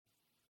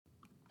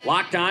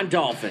Locked On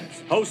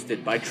Dolphins,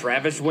 hosted by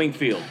Travis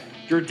Wingfield,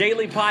 your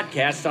daily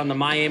podcast on the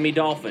Miami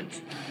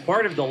Dolphins,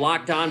 part of the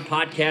Locked On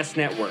Podcast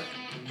Network,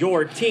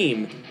 your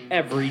team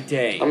every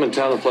day. I'm in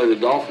town to play the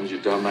Dolphins, you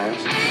dumbass.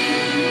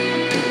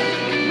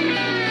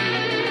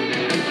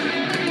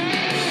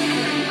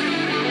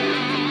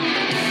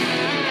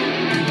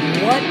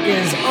 What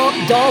is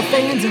up,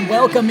 Dolphins, and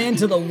welcome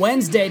into the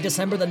Wednesday,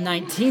 December the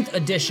 19th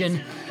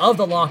edition of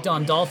the Locked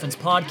On Dolphins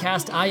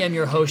podcast. I am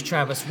your host,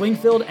 Travis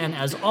Wingfield, and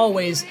as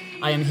always,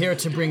 I am here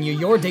to bring you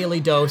your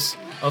daily dose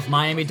of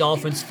Miami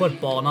Dolphins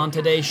football. And on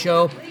today's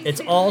show,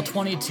 it's all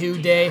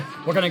 22 day.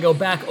 We're going to go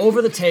back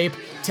over the tape,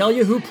 tell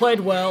you who played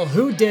well,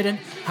 who didn't,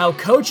 how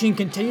coaching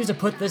continues to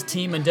put this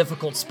team in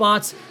difficult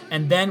spots,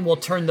 and then we'll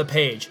turn the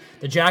page.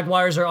 The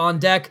Jaguars are on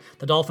deck,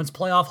 the Dolphins'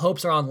 playoff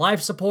hopes are on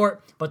life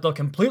support, but they'll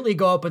completely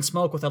go up in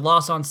smoke with a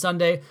loss on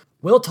Sunday.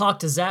 We'll talk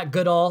to Zach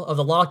Goodall of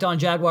the Locked On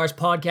Jaguars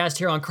podcast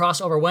here on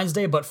Crossover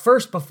Wednesday, but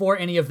first, before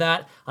any of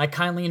that, I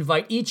kindly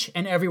invite each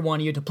and every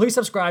one of you to please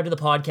subscribe to the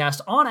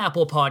podcast on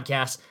Apple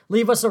Podcasts,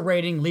 leave us a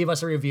rating, leave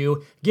us a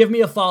review, give me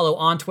a follow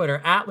on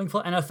Twitter at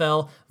Wingfield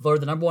NFL,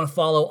 voted the #1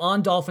 follow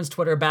on Dolphins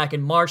Twitter back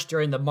in March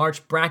during the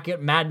March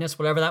Bracket Madness,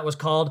 whatever that was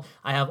called.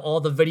 I have all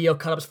the video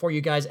cut-ups for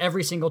you guys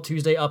every single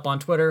Tuesday up on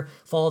Twitter.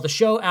 Follow the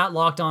show at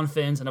Locked On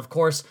Fins, and of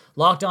course,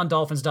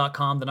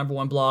 LockedOnDolphins.com, the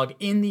 #1 blog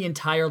in the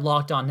entire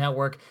Locked On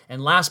network.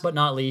 And last but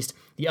not least,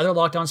 the other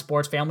Locked On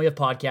Sports family of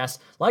podcasts,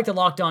 like the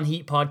Locked On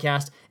Heat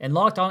podcast and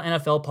Locked On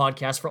NFL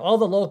podcast for all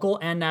the local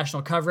and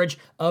national coverage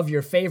of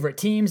your favorite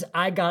teams.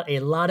 I got a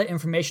lot of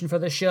information for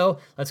this show.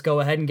 Let's go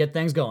ahead and get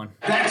things going.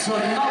 That's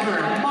another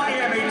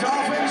Miami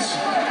Dolphins.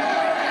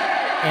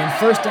 And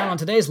first down on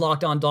today's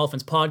Locked On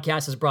Dolphins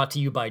podcast is brought to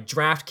you by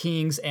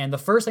DraftKings. And the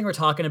first thing we're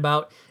talking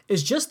about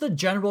is just the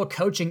general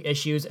coaching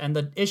issues and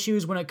the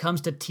issues when it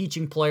comes to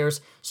teaching players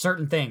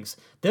certain things.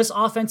 This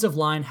offensive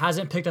line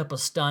hasn't picked up a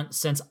stunt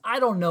since I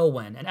don't know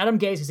when. And Adam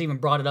Gase has even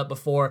brought it up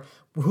before.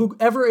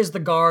 Whoever is the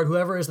guard,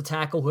 whoever is the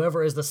tackle,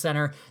 whoever is the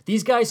center,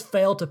 these guys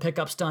fail to pick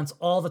up stunts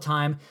all the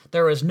time.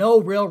 There is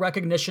no real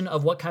recognition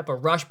of what type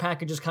of rush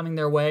package is coming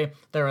their way.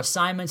 Their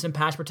assignments in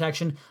pass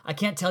protection. I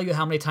can't tell you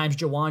how many times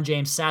Ja'Wuan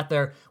James sat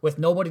there with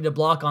nobody to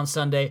block on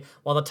Sunday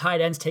while the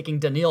tight end's taking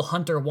Danielle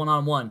Hunter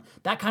one-on-one.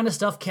 That kind of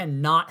stuff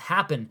cannot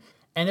happen.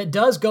 And it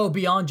does go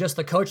beyond just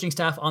the coaching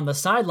staff on the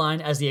sideline,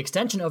 as the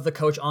extension of the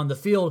coach on the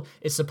field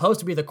is supposed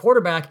to be the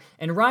quarterback,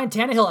 and Ryan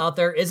Tannehill out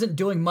there isn't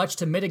doing much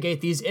to mitigate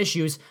these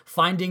issues,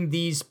 finding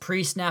these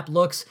pre-snap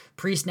looks,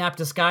 pre-snap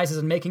disguises,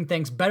 and making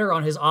things better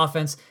on his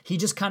offense. He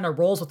just kind of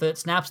rolls with it,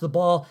 snaps the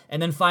ball,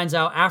 and then finds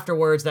out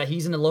afterwards that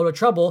he's in a load of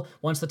trouble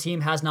once the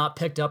team has not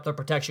picked up the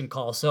protection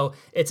call. So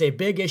it's a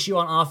big issue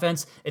on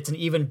offense. It's an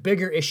even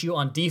bigger issue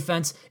on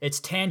defense.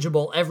 It's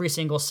tangible every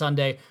single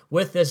Sunday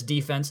with this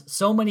defense.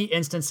 So many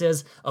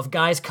instances of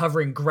guys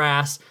covering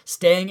grass,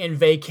 staying in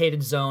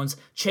vacated zones,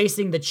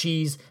 chasing the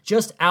cheese,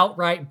 just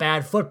outright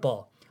bad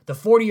football. The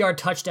 40-yard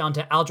touchdown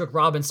to Aldrick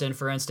Robinson,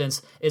 for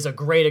instance, is a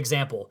great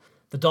example.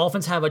 The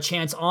Dolphins have a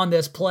chance on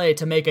this play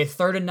to make a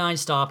 3rd and 9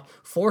 stop,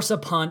 force a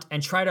punt,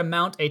 and try to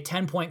mount a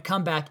 10-point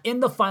comeback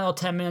in the final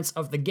 10 minutes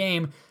of the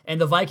game,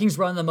 and the Vikings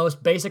run the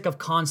most basic of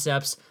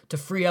concepts to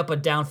free up a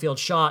downfield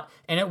shot,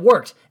 and it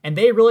worked. And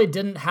they really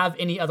didn't have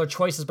any other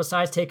choices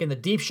besides taking the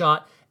deep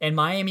shot, and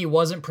Miami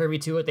wasn't privy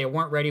to it. They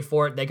weren't ready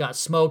for it. They got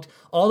smoked.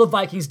 All the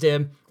Vikings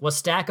did was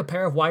stack a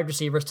pair of wide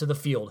receivers to the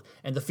field.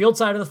 And the field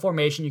side of the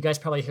formation, you guys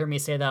probably hear me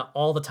say that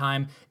all the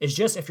time, is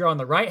just if you're on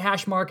the right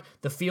hash mark,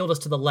 the field is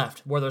to the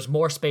left, where there's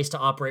more space to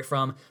operate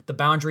from. The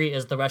boundary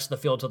is the rest of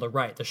the field to the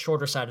right, the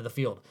shorter side of the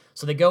field.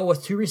 So they go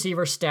with 2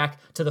 receivers stacked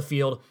to the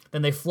field.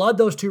 Then they flood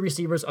those 2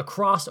 receivers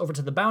across over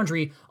to the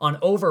boundary on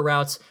over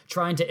routes,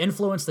 trying to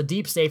influence the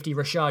deep safety,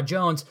 Rashad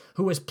Jones,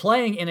 who is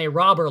playing in a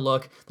robber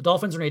look. The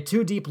Dolphins are in a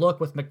 2-deep look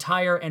with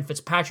McTyer and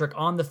Fitzpatrick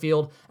on the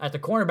field at the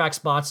cornerback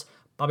spots.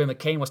 Bobby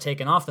McCain was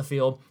taken off the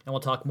field, and we'll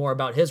talk more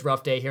about his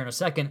rough day here in a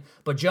second.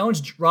 But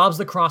Jones robs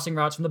the crossing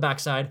routes from the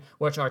backside,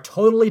 which are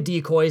totally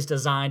decoys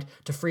designed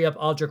to free up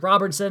Aldrick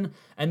Robertson,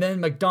 and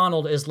then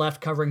McDonald is left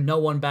covering no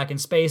one back in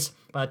space.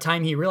 By the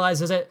time he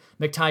realizes it,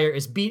 McTyer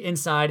is beat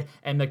inside,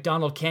 and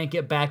McDonald can't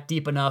get back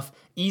deep enough.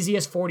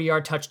 Easiest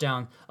 40-yard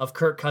touchdown of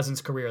Kirk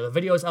Cousins' career. The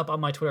video is up on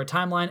my Twitter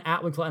timeline,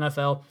 at Wingfield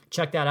NFL.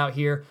 Check that out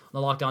here on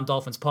the Locked On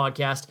Dolphins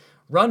podcast.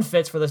 Run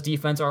fits for this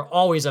defense are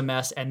always a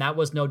mess, and that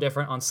was no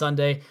different on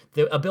Sunday.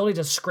 The ability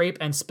to scrape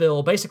and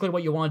spill, basically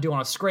what you want to do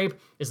on a scrape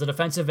is the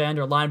defensive end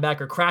or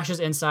linebacker crashes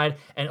inside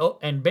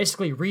and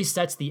basically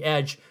resets the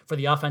edge for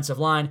the offensive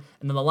line,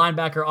 and then the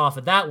linebacker off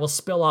of that will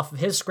spill off of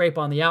his scrape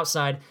on the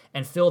outside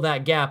and fill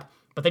that gap.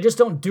 But they just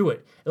don't do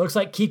it. It looks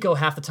like Kiko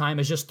half the time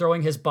is just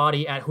throwing his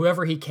body at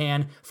whoever he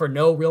can for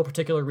no real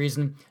particular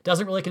reason.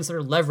 Doesn't really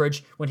consider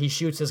leverage when he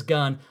shoots his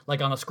gun.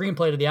 Like on a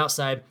screenplay to the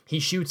outside, he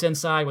shoots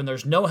inside when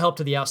there's no help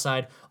to the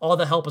outside. All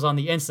the help is on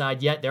the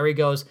inside, yet there he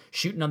goes,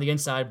 shooting on the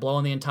inside,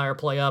 blowing the entire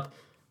play up.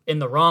 in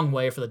the wrong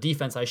way for the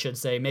defense, I should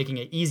say, making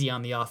it easy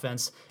on the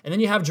offense. And then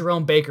you have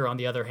Jerome Baker, on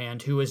the other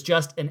hand, who is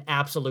just an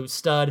absolute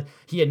stud.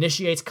 He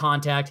initiates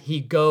contact,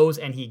 he goes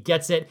and he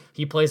gets it.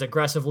 He plays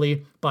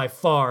aggressively, by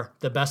far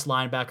the best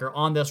linebacker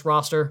on this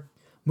roster.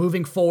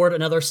 Moving forward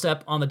another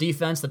step on the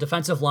defense, the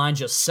defensive line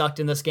just sucked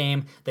in this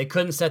game. They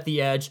couldn't set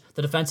the edge.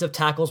 The defensive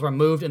tackles were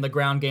moved in the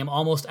ground game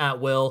almost at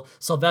will.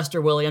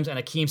 Sylvester Williams and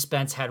Akeem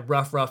Spence had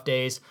rough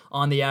days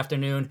on the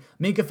afternoon.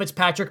 Minkah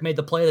Fitzpatrick made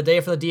the play of the day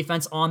for the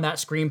defense on that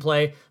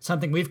screenplay,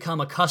 something we've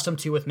come accustomed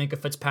to with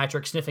Minkah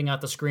Fitzpatrick sniffing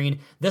out the screen.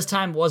 This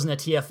time it wasn't a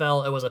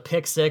TFL, it was a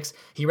pick six.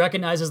 He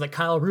recognizes that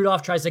Kyle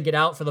Rudolph tries to get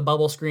out for the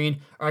bubble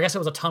screen, or I guess it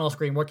was a tunnel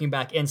screen working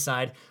back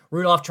inside.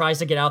 Rudolph tries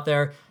to get out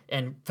there,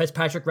 and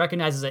Fitzpatrick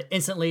recognizes it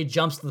instantly,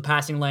 jumps to the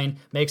passing lane,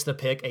 makes the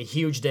pick. A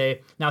huge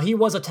day. Now, he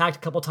was attacked a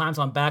couple times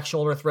on back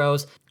shoulder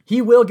throws.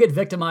 He will get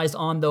victimized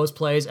on those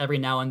plays every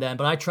now and then,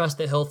 but I trust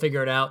that he'll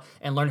figure it out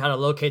and learn how to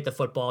locate the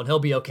football, and he'll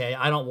be okay.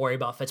 I don't worry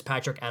about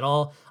Fitzpatrick at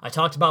all. I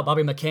talked about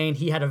Bobby McCain.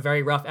 He had a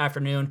very rough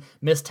afternoon.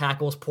 Missed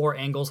tackles, poor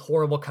angles,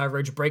 horrible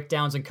coverage,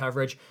 breakdowns in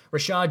coverage.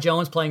 Rashad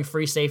Jones playing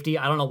free safety.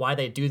 I don't know why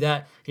they do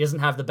that. He doesn't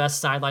have the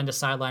best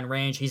sideline-to-sideline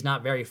range. He's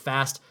not very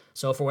fast.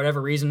 So for whatever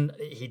reason,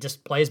 he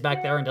just plays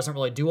back there and doesn't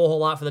really do a whole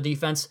lot for the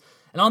defense.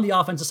 And on the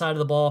offensive side of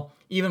the ball,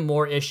 even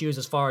more issues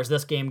as far as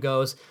this game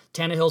goes.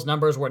 Tannehill's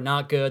numbers were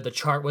not good. The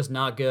chart was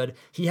not good.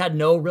 He had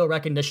no real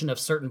recognition of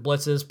certain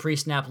blitzes,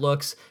 pre-snap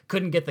looks,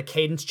 couldn't get the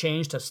cadence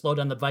changed to slow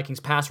down the Vikings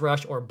pass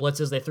rush or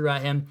blitzes they threw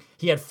at him.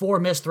 He had 4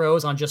 missed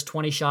throws on just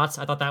 20 shots.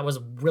 I thought that was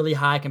really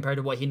high compared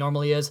to what he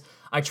normally is.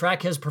 I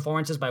track his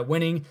performances by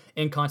winning,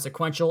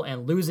 inconsequential,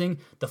 and losing.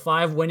 The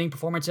 5 winning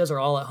performances are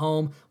all at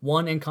home,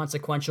 1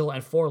 inconsequential,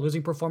 and 4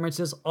 losing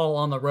performances, all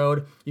on the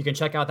road. You can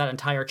check out that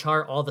entire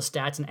chart, all the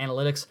stats and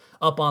analytics,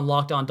 up on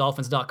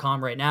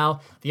LockedOnDolphins.com right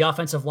now. The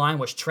offensive line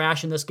was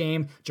trash in this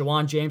game.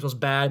 Jawan James was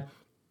bad.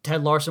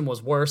 Ted Larson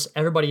was worse.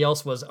 Everybody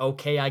else was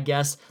okay, I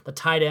guess. The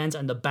tight ends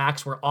and the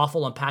backs were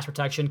awful in pass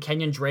protection.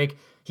 Kenyon Drake,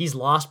 he's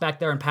lost back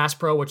there in pass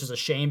pro, which is a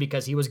shame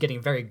because he was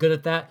getting very good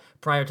at that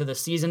prior to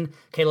this season.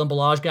 Kalen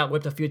Ballage got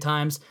whipped a few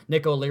times.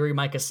 Nick O'Leary,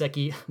 Mike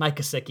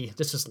Gesicki,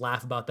 just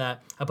laugh about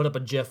that. I put up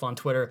a GIF on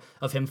Twitter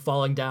of him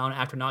falling down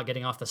after not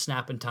getting off the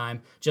snap in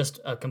time.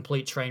 Just a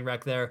complete train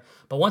wreck there.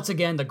 But once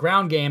again, the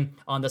ground game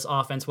on this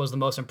offense was the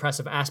most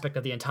impressive aspect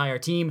of the entire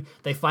team.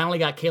 They finally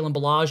got Kalen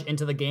Ballage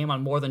into the game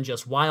on more than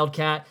just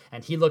Wildcat,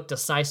 and he looked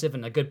decisive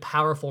and a good,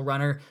 powerful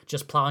runner,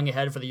 just plowing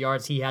ahead for the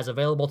yards he has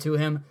available to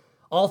him.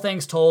 All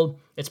things told,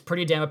 it's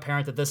pretty damn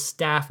apparent that this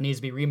staff needs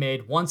to be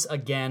remade once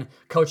again.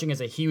 Coaching is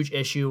a huge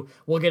issue.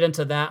 We'll get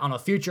into that on a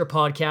future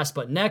podcast,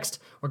 but next,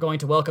 we're going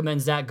to welcome in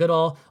Zach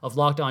Goodall of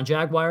Locked On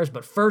Jaguars.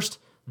 But first,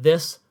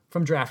 this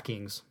from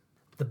DraftKings.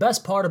 The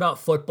best part about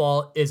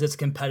football is its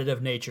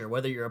competitive nature.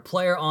 Whether you're a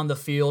player on the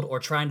field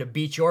or trying to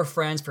beat your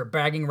friends for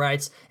bragging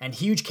rights and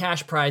huge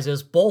cash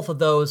prizes, both of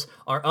those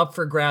are up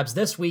for grabs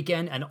this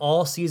weekend and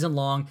all season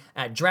long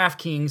at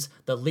DraftKings,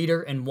 the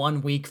leader in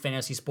 1 week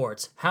fantasy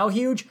sports. How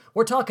huge?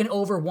 We're talking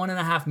over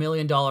 $1.5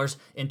 million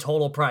in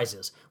total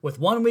prizes. With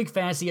 1 week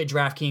fantasy at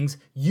DraftKings,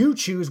 you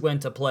choose when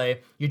to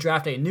play. You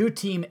draft a new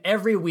team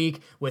every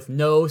week with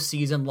no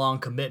season-long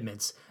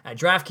commitments. At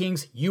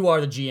DraftKings, you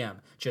are the GM.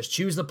 Just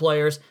choose the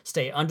players,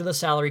 stay under the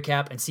salary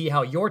cap, and see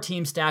how your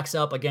team stacks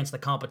up against the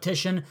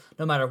competition.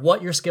 No matter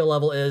what your skill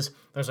level is,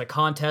 there's a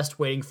contest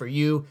waiting for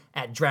you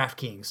at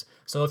DraftKings.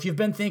 So if you've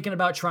been thinking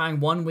about trying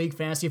 1 week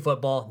fantasy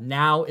football,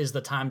 now is the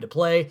time to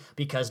play,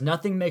 because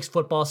nothing makes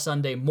football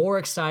Sunday more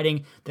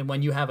exciting than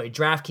when you have a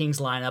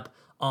DraftKings lineup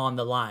on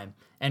the line.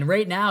 And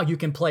right now, you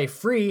can play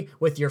free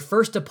with your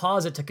first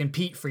deposit to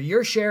compete for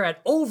your share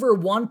at over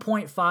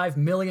 $1.5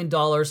 million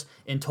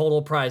in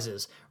total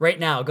prizes. Right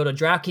now, go to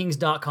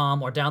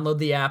DraftKings.com or download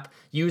the app.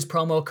 Use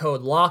promo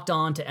code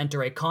LOCKEDON to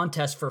enter a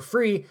contest for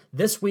free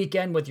this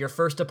weekend with your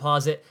first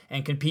deposit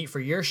and compete for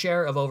your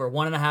share of over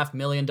 $1.5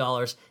 million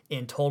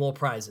in total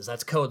prizes.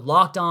 That's code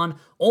LOCKEDON,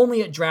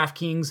 only at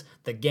DraftKings,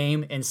 the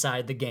game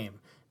inside the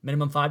game.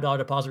 Minimum $5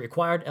 deposit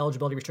required.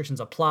 Eligibility restrictions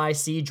apply.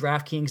 See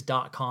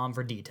DraftKings.com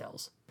for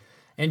details.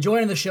 And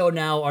joining the show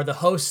now are the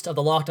hosts of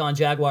the Locked On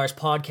Jaguars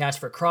podcast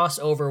for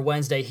Crossover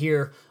Wednesday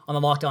here on the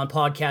Locked On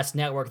Podcast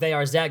Network. They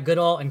are Zach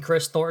Goodall and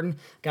Chris Thornton.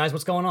 Guys,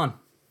 what's going on?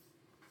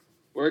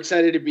 We're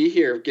excited to be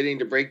here, getting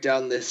to break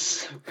down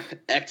this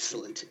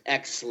excellent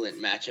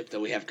matchup that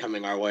we have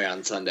coming our way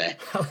on Sunday.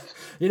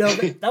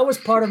 That was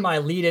part of my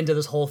lead into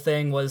this whole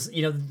thing was,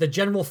 the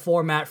general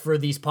format for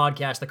these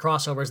podcasts, the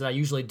crossovers that I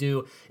usually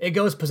do. It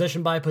goes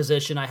position by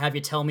position. I have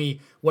you tell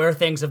me where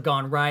things have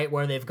gone right,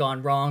 where they've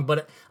gone wrong.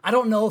 But I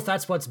don't know if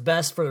that's what's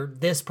best for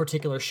this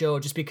particular show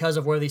just because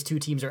of where these two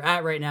teams are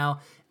at right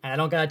now. And I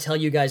don't got to tell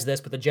you guys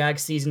this, but the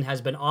Jags season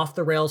has been off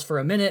the rails for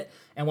a minute.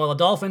 And while the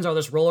Dolphins are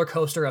this roller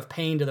coaster of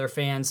pain to their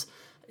fans,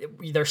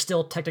 they're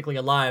still technically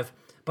alive.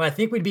 But I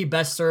think we'd be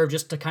best served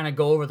just to kind of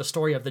go over the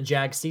story of the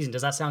Jags season.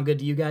 Does that sound good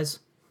to you guys?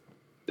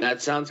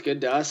 That sounds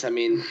good to us. I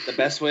mean, the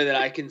best way that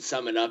I can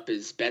sum it up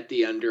is bet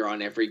the under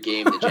on every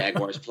game the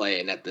Jaguars play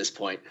in at this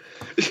point.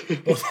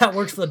 Well, that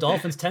works for the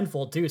Dolphins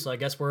tenfold too. So I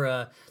guess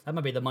that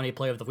might be the money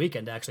play of the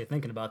weekend. Actually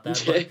thinking about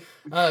that.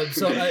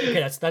 But,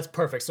 okay, that's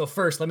perfect. So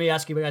first, let me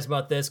ask you guys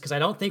about this because I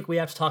don't think we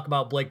have to talk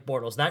about Blake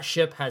Bortles. That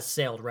ship has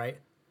sailed, right?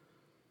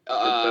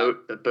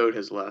 The boat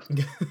has left.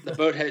 The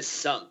boat has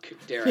sunk.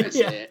 Dare I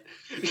say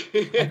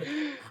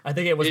it? I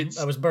think it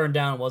was burned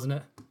down, wasn't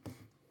it?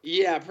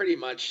 Yeah, pretty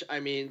much. I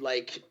mean,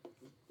 like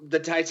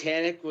the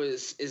Titanic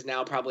is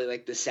now probably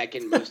like the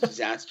second most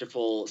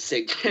disasterful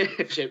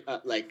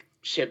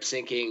ship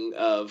sinking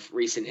of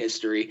recent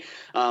history,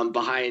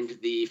 behind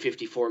the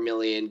 $54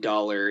 million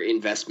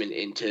investment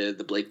into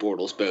the Blake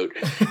Bortles boat.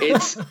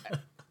 It's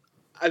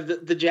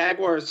the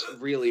Jaguars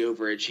really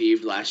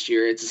overachieved last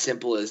year. It's as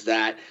simple as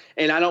that,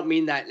 and I don't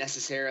mean that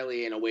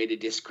necessarily in a way to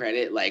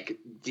discredit like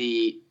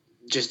the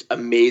just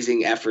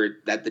amazing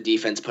effort that the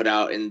defense put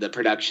out and the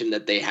production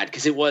that they had,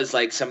 because it was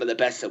like some of the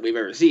best that we've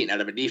ever seen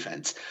out of a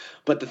defense.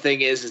 But the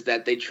thing is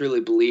that they truly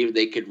believed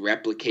they could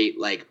replicate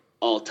like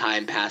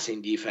all-time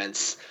passing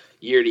defense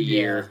year to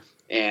year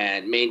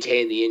and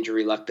maintain the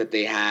injury luck that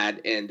they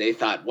had. And they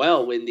thought,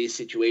 well, in these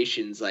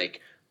situations, like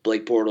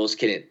Blake Bortles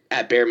can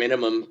at bare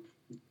minimum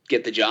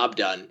get the job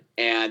done.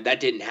 And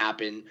that didn't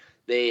happen.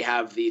 They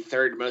have the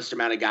third most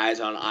amount of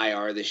guys on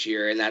IR this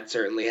year, and that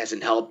certainly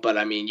hasn't helped. But,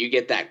 I mean, you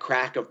get that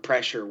crack of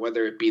pressure,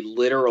 whether it be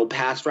literal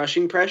pass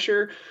rushing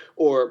pressure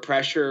or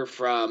pressure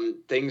from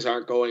things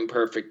aren't going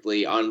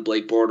perfectly on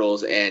Blake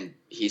Bortles, and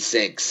he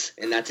sinks.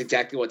 And that's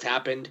exactly what's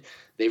happened.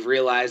 They've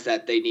realized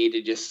that they need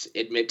to just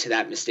admit to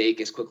that mistake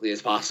as quickly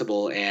as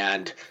possible,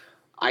 and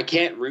I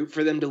can't root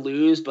for them to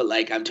lose, but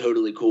like I'm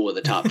totally cool with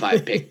a top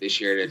 5 pick this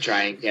year to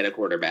try and get a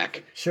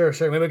quarterback. Sure.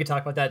 Maybe we could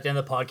talk about that at the end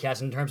of the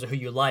podcast in terms of who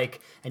you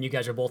like, and you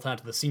guys are both on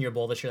to the Senior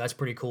Bowl this year. That's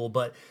pretty cool.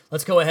 But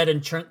let's go ahead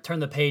and turn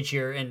the page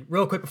here. And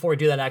real quick before we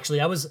do that,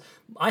 actually,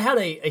 I had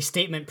a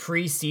statement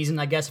pre-season,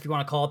 I guess if you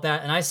want to call it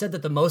that, and I said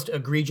that the most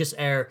egregious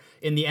error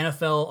in the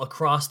NFL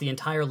across the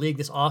entire league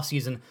this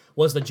offseason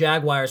was the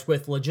Jaguars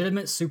with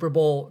legitimate Super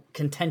Bowl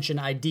contention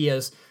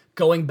ideas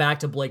going back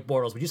to Blake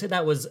Bortles. Would you say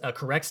that was a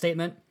correct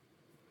statement?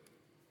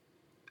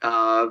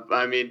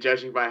 I mean,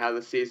 judging by how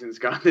the season's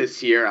gone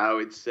this year, I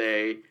would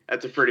say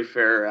that's a pretty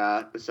fair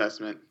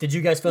assessment. Did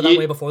you guys feel that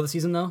way before the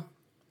season, though?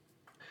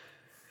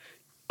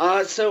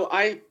 I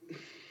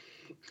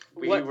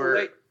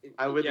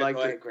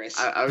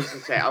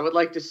would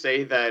like to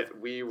say that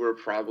we were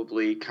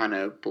probably kind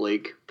of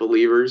Blake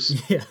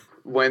believers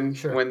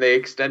when they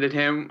extended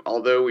him,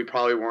 although we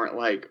probably weren't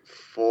like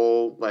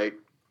full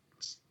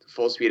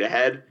speed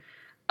ahead.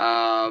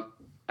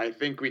 I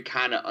think we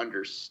kind of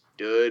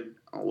understood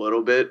a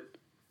little bit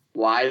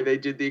why they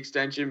did the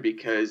extension,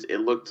 because it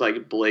looked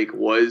like Blake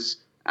was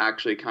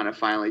actually kind of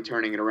finally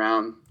turning it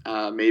around.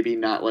 Maybe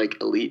not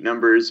like elite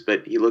numbers,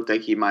 but he looked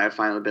like he might have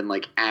finally been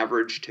like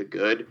average to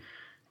good.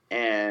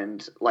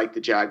 And like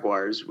the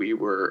Jaguars, we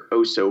were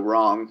so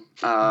wrong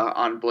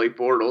on Blake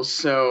Bortles.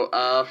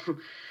 So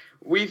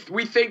we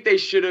think they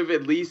should have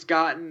at least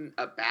gotten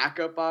a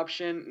backup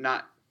option,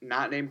 not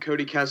named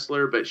Cody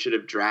Kessler, but should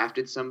have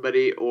drafted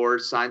somebody or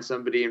signed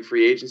somebody in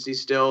free agency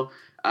still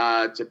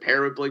to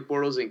pair with Blake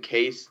Bortles in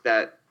case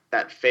that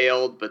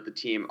failed. But the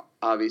team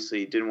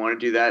obviously didn't want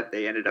to do that.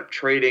 They ended up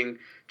trading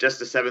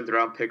just a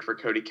 7th-round pick for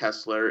Cody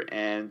Kessler,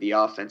 and the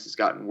offense has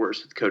gotten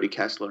worse with Cody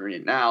Kessler in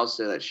it now.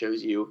 So that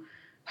shows you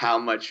how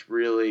much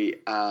really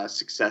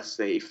success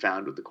they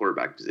found with the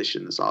quarterback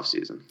position this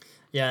offseason.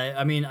 Yeah,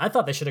 I mean, I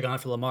thought they should have gone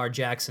for Lamar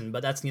Jackson,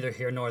 but that's neither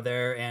here nor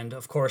there. And,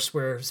 of course,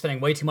 we're spending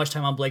way too much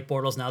time on Blake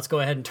Bortles. Now let's go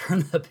ahead and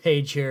turn the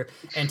page here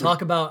and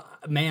talk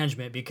about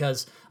management,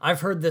 because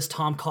I've heard this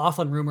Tom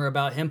Coughlin rumor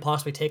about him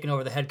possibly taking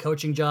over the head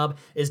coaching job.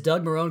 Is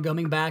Doug Marrone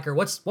coming back, or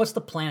what's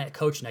the plan at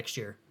coach next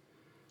year?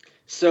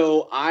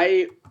 So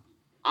I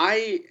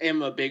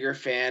am a bigger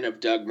fan of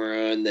Doug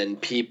Marrone than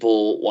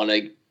people want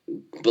to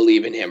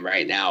believe in him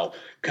right now,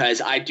 because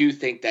I do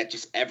think that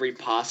just every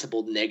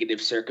possible negative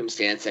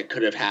circumstance that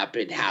could have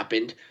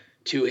happened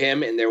to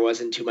him, and there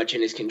wasn't too much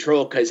in his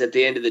control, because at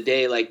the end of the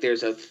day, like,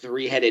 there's a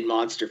 3-headed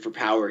monster for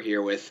power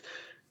here with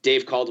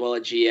Dave Caldwell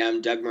at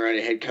GM, Doug Marrone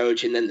at head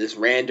coach, and then this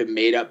random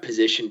made-up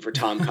position for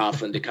Tom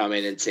Coughlin to come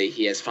in and say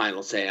he has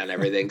final say on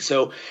everything.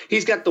 So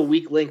he's got the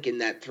weak link in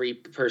that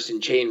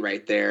 3-person chain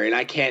right there, and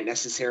I can't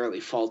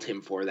necessarily fault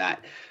him for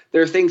that.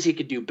 There are things he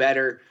could do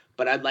better,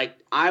 but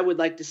I would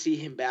like to see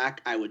him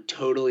back. I would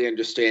totally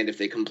understand if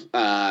they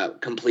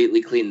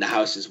completely clean the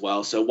house as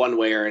well. So one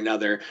way or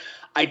another,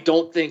 I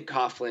don't think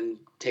Coughlin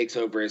takes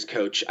over as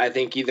coach. I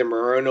think either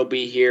Marrone will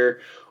be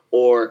here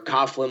or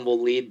Coughlin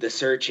will lead the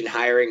search in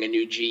hiring a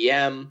new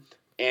GM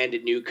and a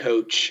new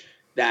coach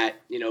that,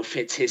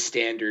 fits his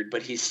standard,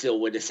 but he still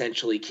would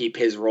essentially keep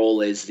his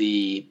role as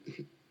the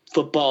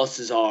football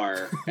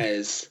Cesar,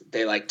 as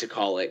they like to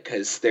call it,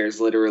 because there's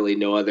literally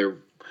no other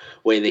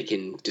way they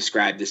can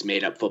describe this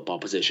made-up football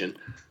position.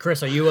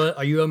 Chris, are you a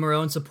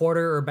Marrone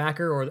supporter or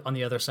backer, or on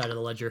the other side of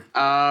the ledger?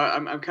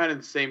 I'm kind of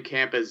the same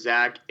camp as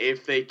Zach.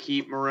 If they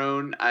keep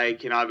Marrone, I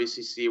can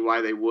obviously see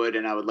why they would,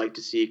 and I would like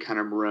to see kind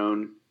of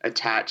Marrone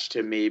attached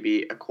to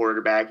maybe a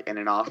quarterback and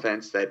an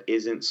offense that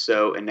isn't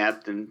so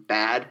inept and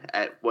bad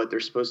at what they're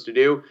supposed to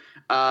do.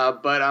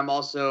 But I'm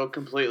also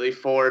completely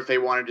for if they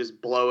want to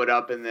just blow it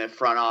up in the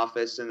front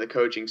office and the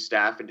coaching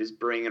staff and just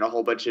bring in a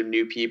whole bunch of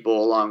new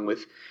people along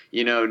with,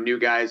 new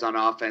guys on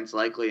offense,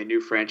 likely a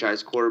new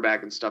franchise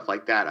quarterback and stuff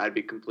like that. I'd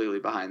be completely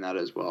behind that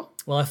as well.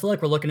 Well, I feel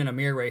like we're looking in a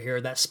mirror right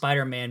here, that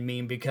Spider-Man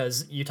meme,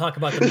 because you talk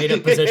about the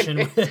made-up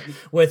position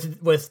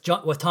with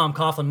Tom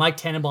Coughlin. Mike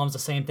Tannenbaum's the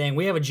same thing.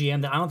 We have a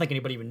GM that I don't think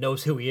anybody even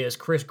knows who he is,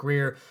 Chris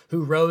Greer,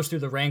 who rose through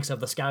the ranks of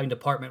the scouting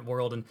department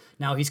world, and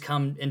now he's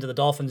come into the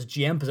Dolphins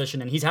GM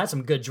position, and he's had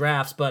some good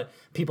drafts, but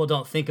people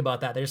don't think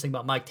about that. They just think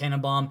about Mike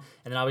Tannenbaum,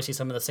 and then obviously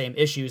some of the same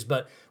issues.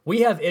 But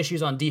we have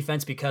issues on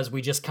defense because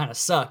we just kind of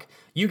suck.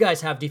 You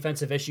guys have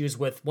defensive issues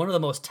with one of the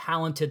most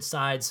talented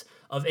sides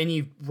of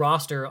any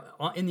roster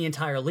in the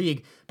entire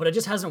league, but it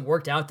just hasn't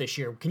worked out this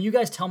year. Can you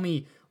guys tell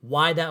me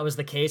why that was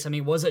the case? I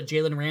mean, was it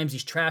Jalen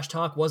Ramsey's trash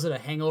talk? Was it a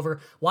hangover?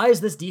 Why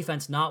is this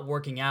defense not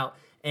working out?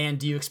 And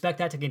do you expect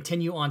that to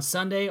continue on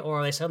Sunday, or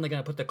are they suddenly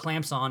going to put the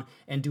clamps on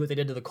and do what they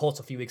did to the Colts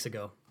a few weeks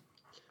ago?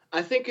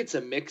 I think it's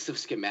a mix of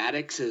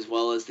schematics as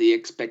well as the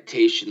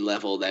expectation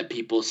level that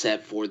people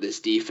set for this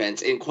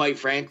defense. And quite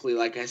frankly,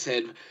 like I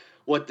said,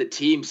 what the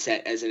team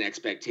set as an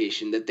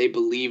expectation, that they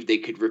believed they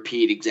could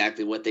repeat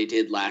exactly what they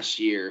did last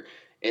year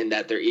and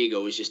that their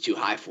ego was just too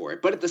high for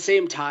it. But at the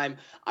same time,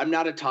 I'm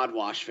not a Todd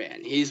Wash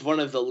fan. He's one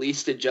of the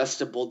least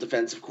adjustable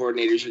defensive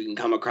coordinators you can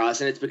come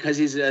across, and it's because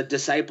he's a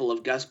disciple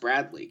of Gus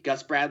Bradley.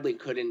 Gus Bradley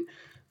couldn't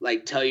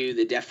tell you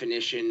the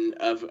definition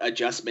of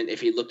adjustment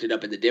if he looked it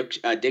up in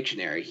the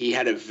dictionary. He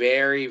had a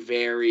very,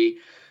 very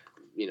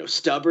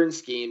stubborn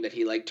scheme that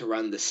he liked to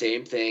run the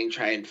same thing,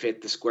 try and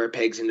fit the square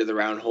pegs into the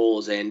round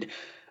holes. And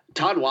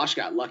Todd Wash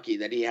got lucky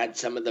that he had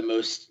some of the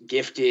most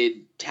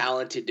gifted,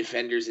 talented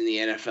defenders in the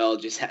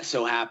NFL just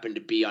so happened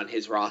to be on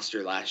his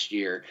roster last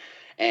year.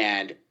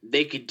 And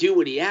they could do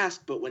what he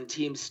asked, but when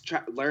teams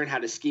learn how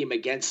to scheme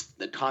against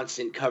the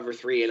constant cover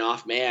 3 and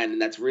off man,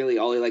 and that's really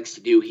all he likes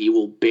to do, he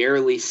will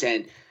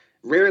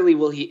rarely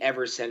will he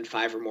ever send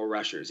 5 or more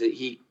rushers.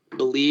 He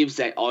believes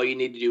that all you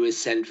need to do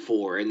is send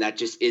 4, and that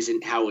just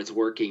isn't how it's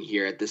working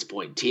here at this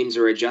point. Teams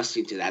are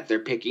adjusting to that. They're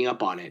picking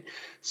up on it.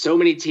 So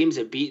many teams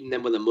have beaten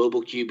them with a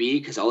mobile QB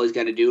because all he's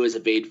got to do is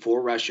evade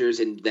 4 rushers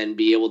and then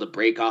be able to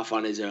break off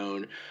on his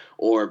own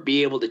or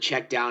be able to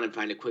check down and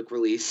find a quick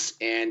release.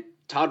 And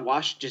Todd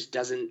Wash just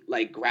doesn't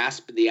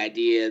grasp the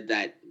idea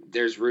that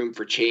there's room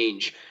for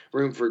change,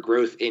 room for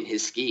growth in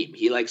his scheme.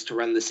 He likes to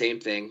run the same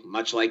thing,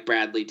 much like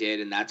Bradley did,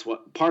 and that's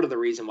what part of the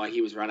reason why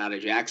he was run out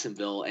of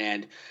Jacksonville.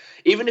 And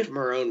even if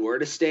Marrone were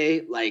to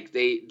stay,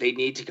 they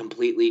need to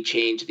completely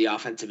change the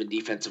offensive and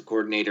defensive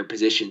coordinator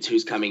positions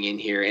who's coming in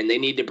here, and they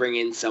need to bring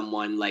in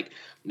someone like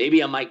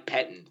maybe a Mike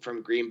Pettin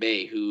from Green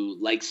Bay who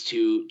likes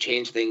to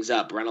change things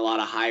up, run a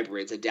lot of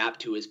hybrids, adapt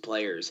to his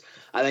players.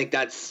 I think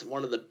that's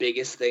one of the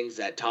biggest things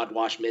that Todd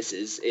Wash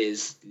misses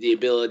is the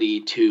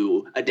ability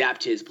to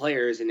adapt to his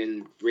players, and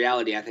in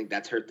reality, I think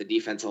that's hurt the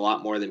defense a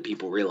lot more than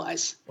people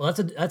realize. Well,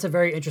 that's a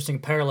very interesting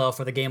parallel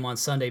for the game on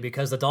Sunday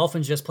because the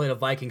Dolphins just played a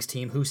Vikings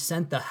team who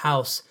sent the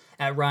house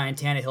at Ryan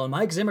Tannehill. And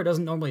Mike Zimmer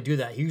doesn't normally do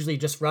that. He usually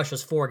just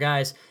rushes 4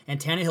 guys, and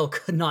Tannehill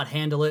could not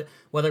handle it,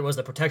 whether it was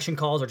the protection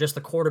calls or just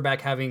the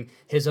quarterback having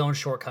his own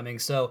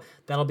shortcomings. So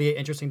that'll be an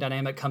interesting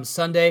dynamic come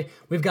Sunday.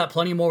 We've got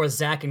plenty more with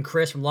Zach and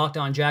Chris from Locked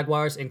On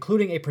Jaguars,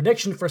 including a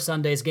prediction for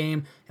Sunday's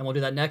game, and we'll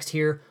do that next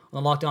here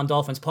on the Locked On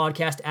Dolphins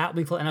podcast at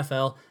Weekly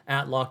NFL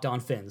at Locked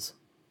On Fins.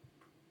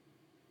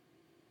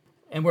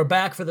 And we're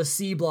back for the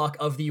C block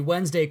of the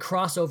Wednesday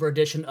crossover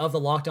edition of the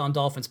Locked On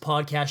Dolphins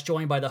podcast,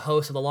 joined by the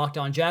host of the Locked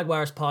On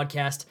Jaguars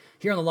podcast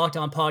here on the Locked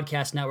On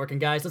Podcast Network. And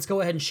guys, let's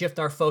go ahead and shift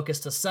our focus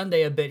to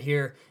Sunday a bit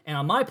here. And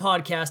on my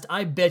podcast,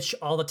 I bitch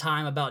all the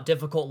time about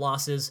difficult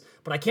losses,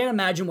 but I can't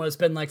imagine what it's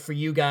been like for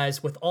you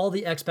guys with all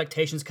the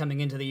expectations coming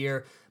into the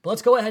year. But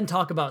let's go ahead and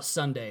talk about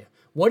Sunday.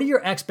 What are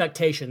your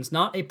expectations?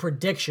 Not a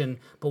prediction,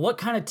 but what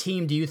kind of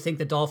team do you think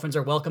the Dolphins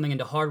are welcoming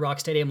into Hard Rock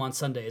Stadium on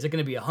Sunday? Is it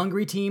going to be a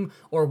hungry team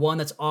or one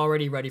that's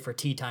already ready for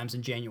tea times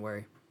in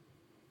January?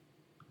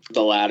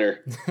 The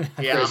latter.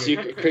 Yeah.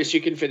 Chris,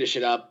 you can finish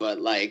it up, but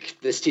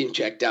this team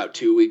checked out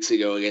 2 weeks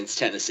ago against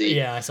Tennessee.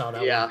 Yeah, I saw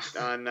that. Yeah,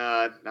 on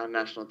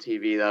national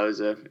TV, that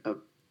was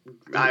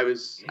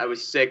I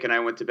was sick and I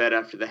went to bed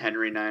after the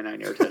Henry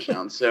 99-yard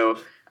touchdown. So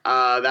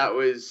that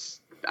was.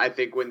 I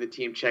think when the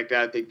team checked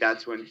out, I think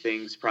that's when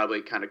things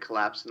probably kind of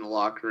collapsed in the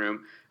locker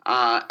room.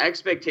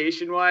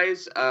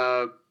 Expectation-wise,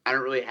 I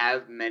don't really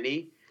have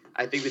many.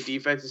 I think the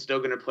defense is still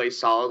going to play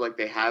solid like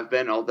they have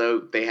been, although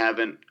they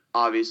haven't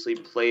obviously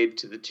played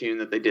to the tune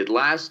that they did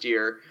last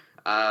year,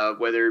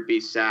 whether it be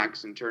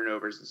sacks and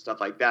turnovers and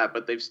stuff like that.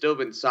 But they've still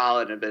been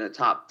solid and been a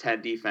top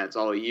 10 defense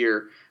all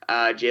year.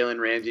 Jalen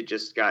Ramsey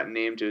just got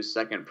named to his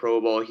second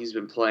Pro Bowl. He's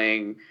been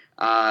playing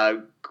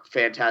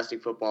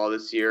fantastic football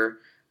this year.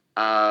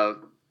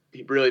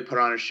 he really put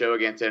on a show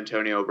against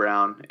Antonio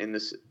Brown in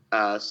this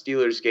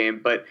Steelers game.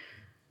 But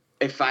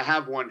if I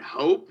have one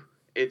hope,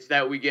 it's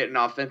that we get an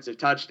offensive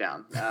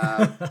touchdown.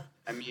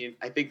 I mean,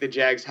 I think the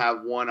Jags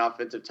have one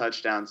offensive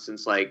touchdown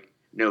since like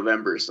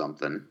November or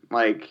something.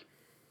 Like,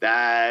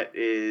 that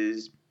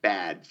is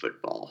bad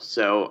football.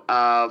 So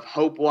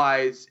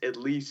hope-wise, at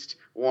least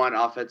one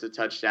offensive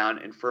touchdown.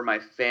 And for my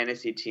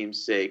fantasy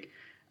team's sake,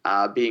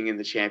 being in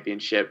the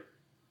championship,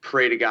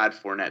 pray to God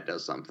Fournette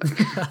does something.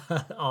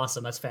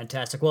 Awesome. That's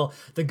fantastic. Well,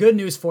 the good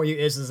news for you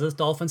is this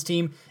Dolphins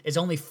team is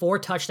only 4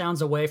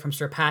 touchdowns away from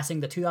surpassing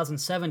the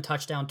 2007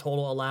 touchdown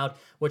total allowed,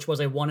 which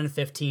was a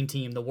 1-15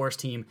 team, the worst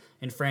team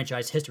in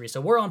franchise history. So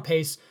we're on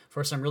pace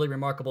for some really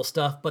remarkable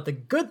stuff. But the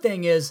good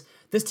thing is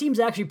this team's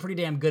actually pretty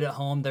damn good at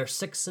home. They're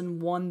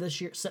 6-1 this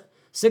year.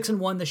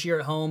 6-1 this year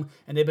at home,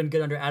 and they've been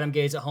good under Adam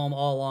Gase at home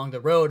all along. The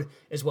road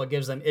is what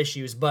gives them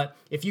issues. But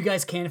if you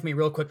guys can, for me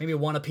real quick, maybe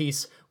one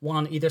apiece, one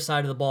on either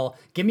side of the ball,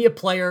 give me a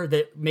player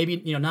that maybe,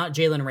 not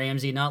Jalen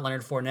Ramsey, not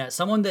Leonard Fournette,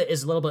 someone that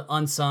is a little bit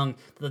unsung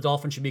that the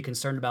Dolphins should be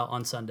concerned about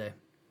on Sunday.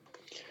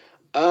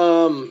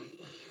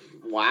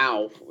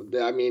 Wow.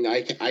 I mean,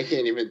 I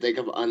can't even think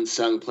of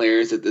unsung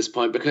players at this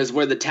point because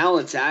where the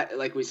talent's at,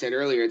 like we said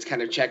earlier, it's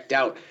kind of checked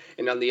out.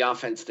 And on the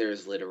offense,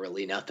 there's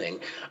literally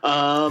nothing.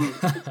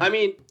 I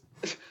mean,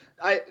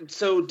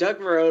 so Doug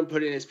Marrone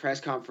put in his press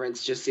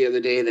conference just the other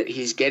day that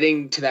he's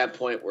getting to that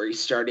point where he's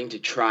starting to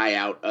try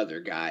out other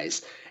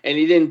guys. And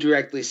he didn't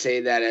directly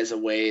say that as a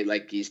way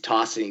like he's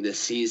tossing this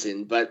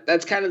season, but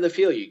that's kind of the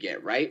feel you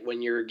get, right?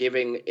 When you're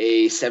giving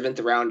a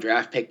 7th round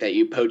draft pick that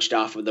you poached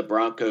off of the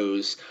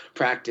Broncos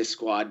practice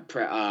squad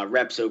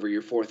reps over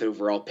your 4th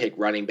overall pick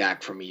running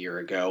back from a year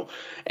ago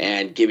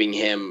and giving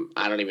him,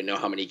 I don't even know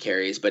how many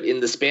carries, but in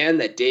the span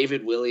that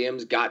David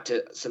Williams got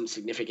to some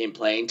significant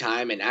playing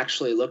time and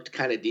actually looked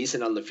kind of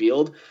decent on the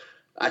field,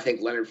 I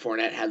think Leonard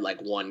Fournette had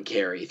like 1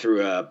 carry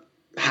through a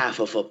half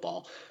of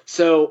football.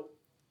 So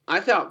I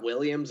thought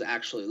Williams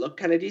actually looked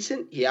kind of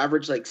decent. He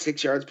averaged like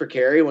 6 yards per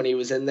carry when he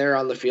was in there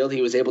on the field.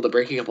 He was able to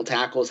break a couple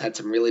tackles, had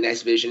some really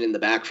nice vision in the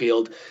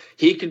backfield.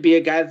 He could be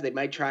a guy that they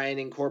might try and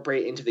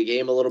incorporate into the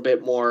game a little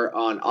bit more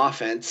on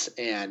offense,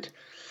 and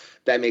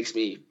that makes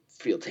me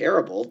feel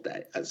terrible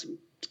that as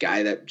a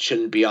guy that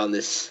shouldn't be on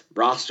this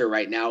roster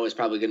right now is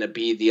probably going to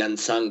be the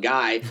unsung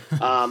guy.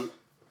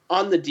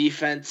 On the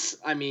defense,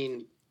 I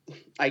mean,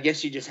 I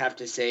guess you just have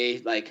to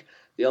say, like,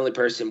 the only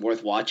person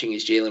worth watching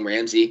is Jalen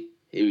Ramsey.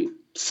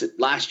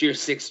 Last year,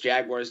 6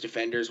 Jaguars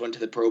defenders went to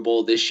the Pro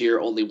Bowl. This year,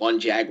 only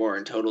 1 Jaguar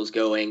in total is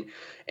going,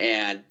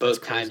 and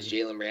both times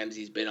Jalen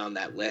Ramsey's been on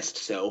that list.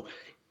 So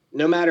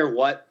no matter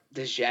what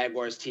this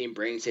Jaguars team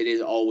brings, it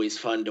is always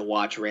fun to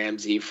watch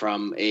Ramsey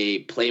from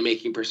a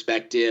playmaking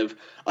perspective,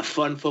 a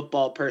fun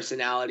football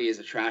personality as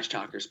a trash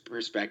talker's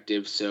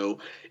perspective. So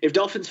if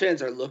Dolphins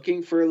fans are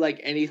looking for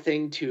like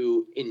anything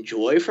to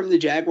enjoy from the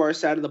Jaguars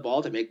side of the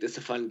ball to make this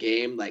a fun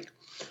game, like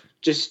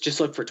just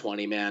look for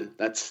 20, man.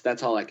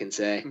 That's all I can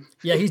say.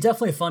 Yeah, he's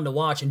definitely fun to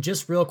watch. And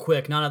just real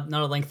quick, not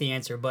a lengthy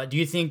answer, but do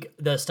you think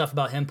the stuff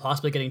about him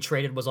possibly getting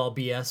traded was all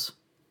BS?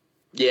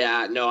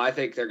 Yeah, no, I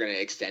think they're going to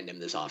extend him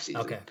this offseason.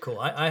 Okay, cool.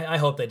 I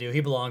hope they do.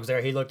 He belongs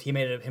there. He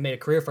made a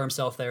career for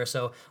himself there.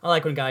 So I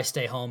like when guys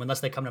stay home,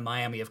 unless they come to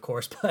Miami, of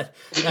course. But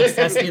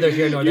that's neither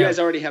here nor there. You guys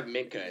already have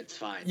Minkah. It's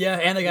fine. Yeah,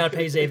 and they got to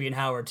pay Xavier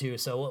Howard too.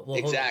 So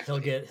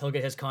exactly. he'll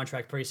get his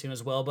contract pretty soon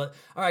as well. But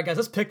all right, guys,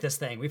 let's pick this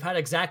thing. We've had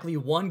exactly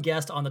one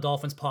guest on the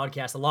Dolphins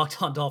podcast, the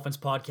Locked On Dolphins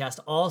podcast,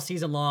 all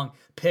season long,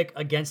 pick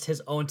against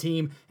his own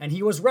team, and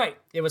he was right.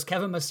 It was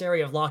Kevin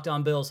Masseri of Locked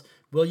On Bills.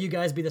 Will you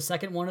guys be the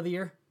second one of the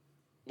year?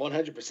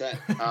 100%.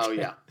 Oh,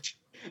 yeah.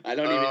 I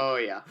don't even. Oh,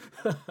 yeah.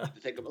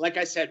 Think of, like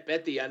I said,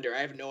 bet the under. I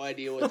have no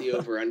idea what the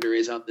over/under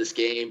is on this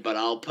game, but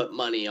I'll put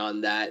money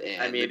on that.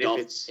 And I mean,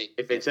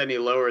 if it's any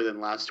lower than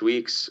last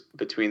week's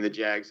between the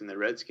Jags and the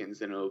Redskins,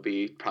 then it'll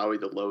be probably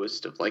the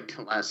lowest of like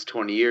the last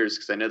 20 years.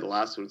 Because I know the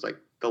last one's like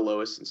the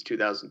lowest since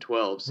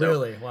 2012. So,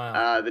 really?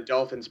 Wow. The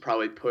Dolphins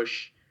probably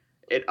push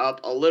it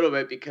up a little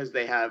bit because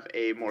they have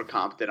a more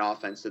competent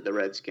offense than the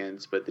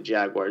Redskins, but the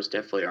Jaguars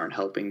definitely aren't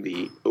helping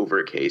the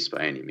over case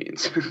by any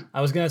means.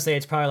 I was going to say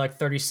it's probably like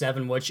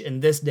 37, which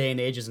in this day and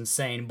age is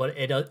insane, but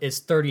it is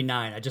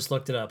 39. I just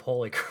looked it up.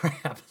 Holy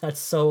crap. That's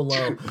so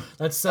low.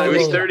 That's so low.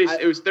 Low.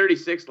 It was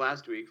 36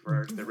 last week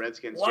for the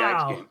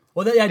Redskins-Jags game.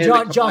 Well, yeah,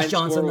 Josh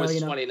Johnson,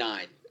 was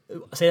 29.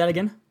 Say that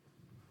again?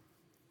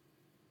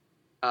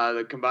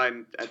 The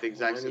combined, I think,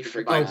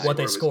 what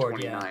they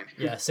scored, yeah.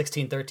 Yeah,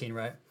 16-13,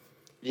 right?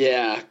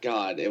 Yeah,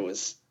 God, it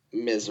was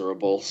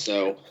miserable.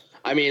 So,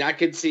 I mean, I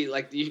could see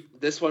like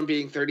this one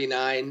being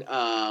 39.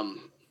 I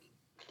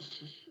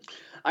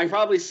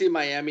probably see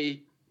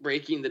Miami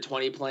breaking the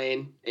 20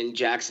 plane in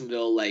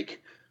Jacksonville.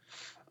 Like,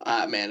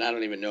 man, I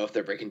don't even know if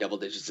they're breaking double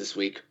digits this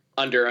week.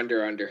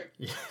 Under.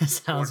 Yeah,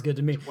 sounds good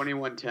to me.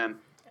 21-10.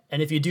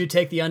 And if you do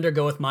take the under,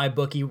 go with my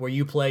bookie, where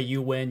you play, you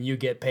win, you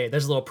get paid.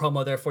 There's a little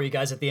promo there for you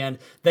guys at the end.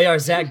 They are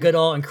Zach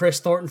Goodall and Chris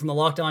Thornton from the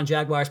Locked On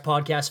Jaguars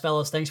podcast.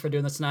 Fellas, thanks for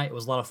doing this tonight. It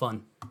was a lot of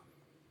fun.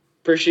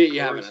 Appreciate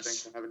you having us.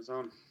 Thanks for having us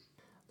on.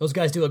 Those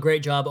guys do a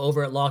great job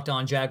over at Locked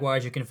On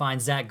Jaguars. You can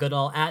find Zach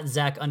Goodall at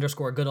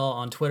Zach_Goodall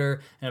on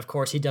Twitter. And of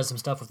course, he does some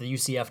stuff with the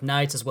UCF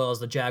Knights as well as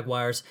the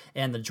Jaguars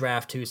and the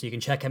draft too. So you can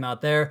check him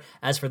out there.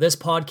 As for this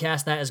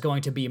podcast, that is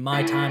going to be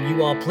my time.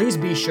 You all, please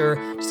be sure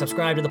to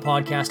subscribe to the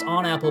podcast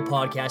on Apple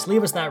Podcasts.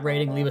 Leave us that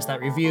rating, leave us that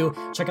review.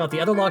 Check out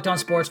the other Locked On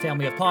Sports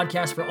family of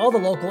podcasts for all the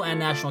local and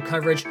national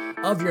coverage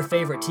of your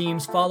favorite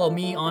teams. Follow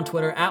me on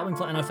Twitter at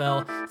Wingfield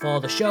NFL. Follow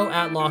the show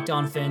at Locked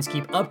On Fins.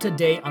 Keep up to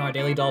date on our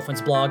Daily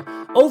Dolphins blog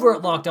over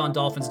at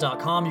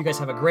LockedOnDolphins.com. You guys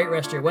have a great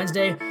rest of your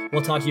Wednesday.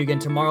 We'll talk to you again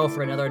tomorrow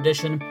for another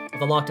edition of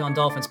the Locked On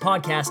Dolphins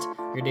podcast,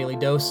 your daily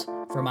dose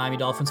for Miami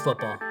Dolphins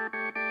football.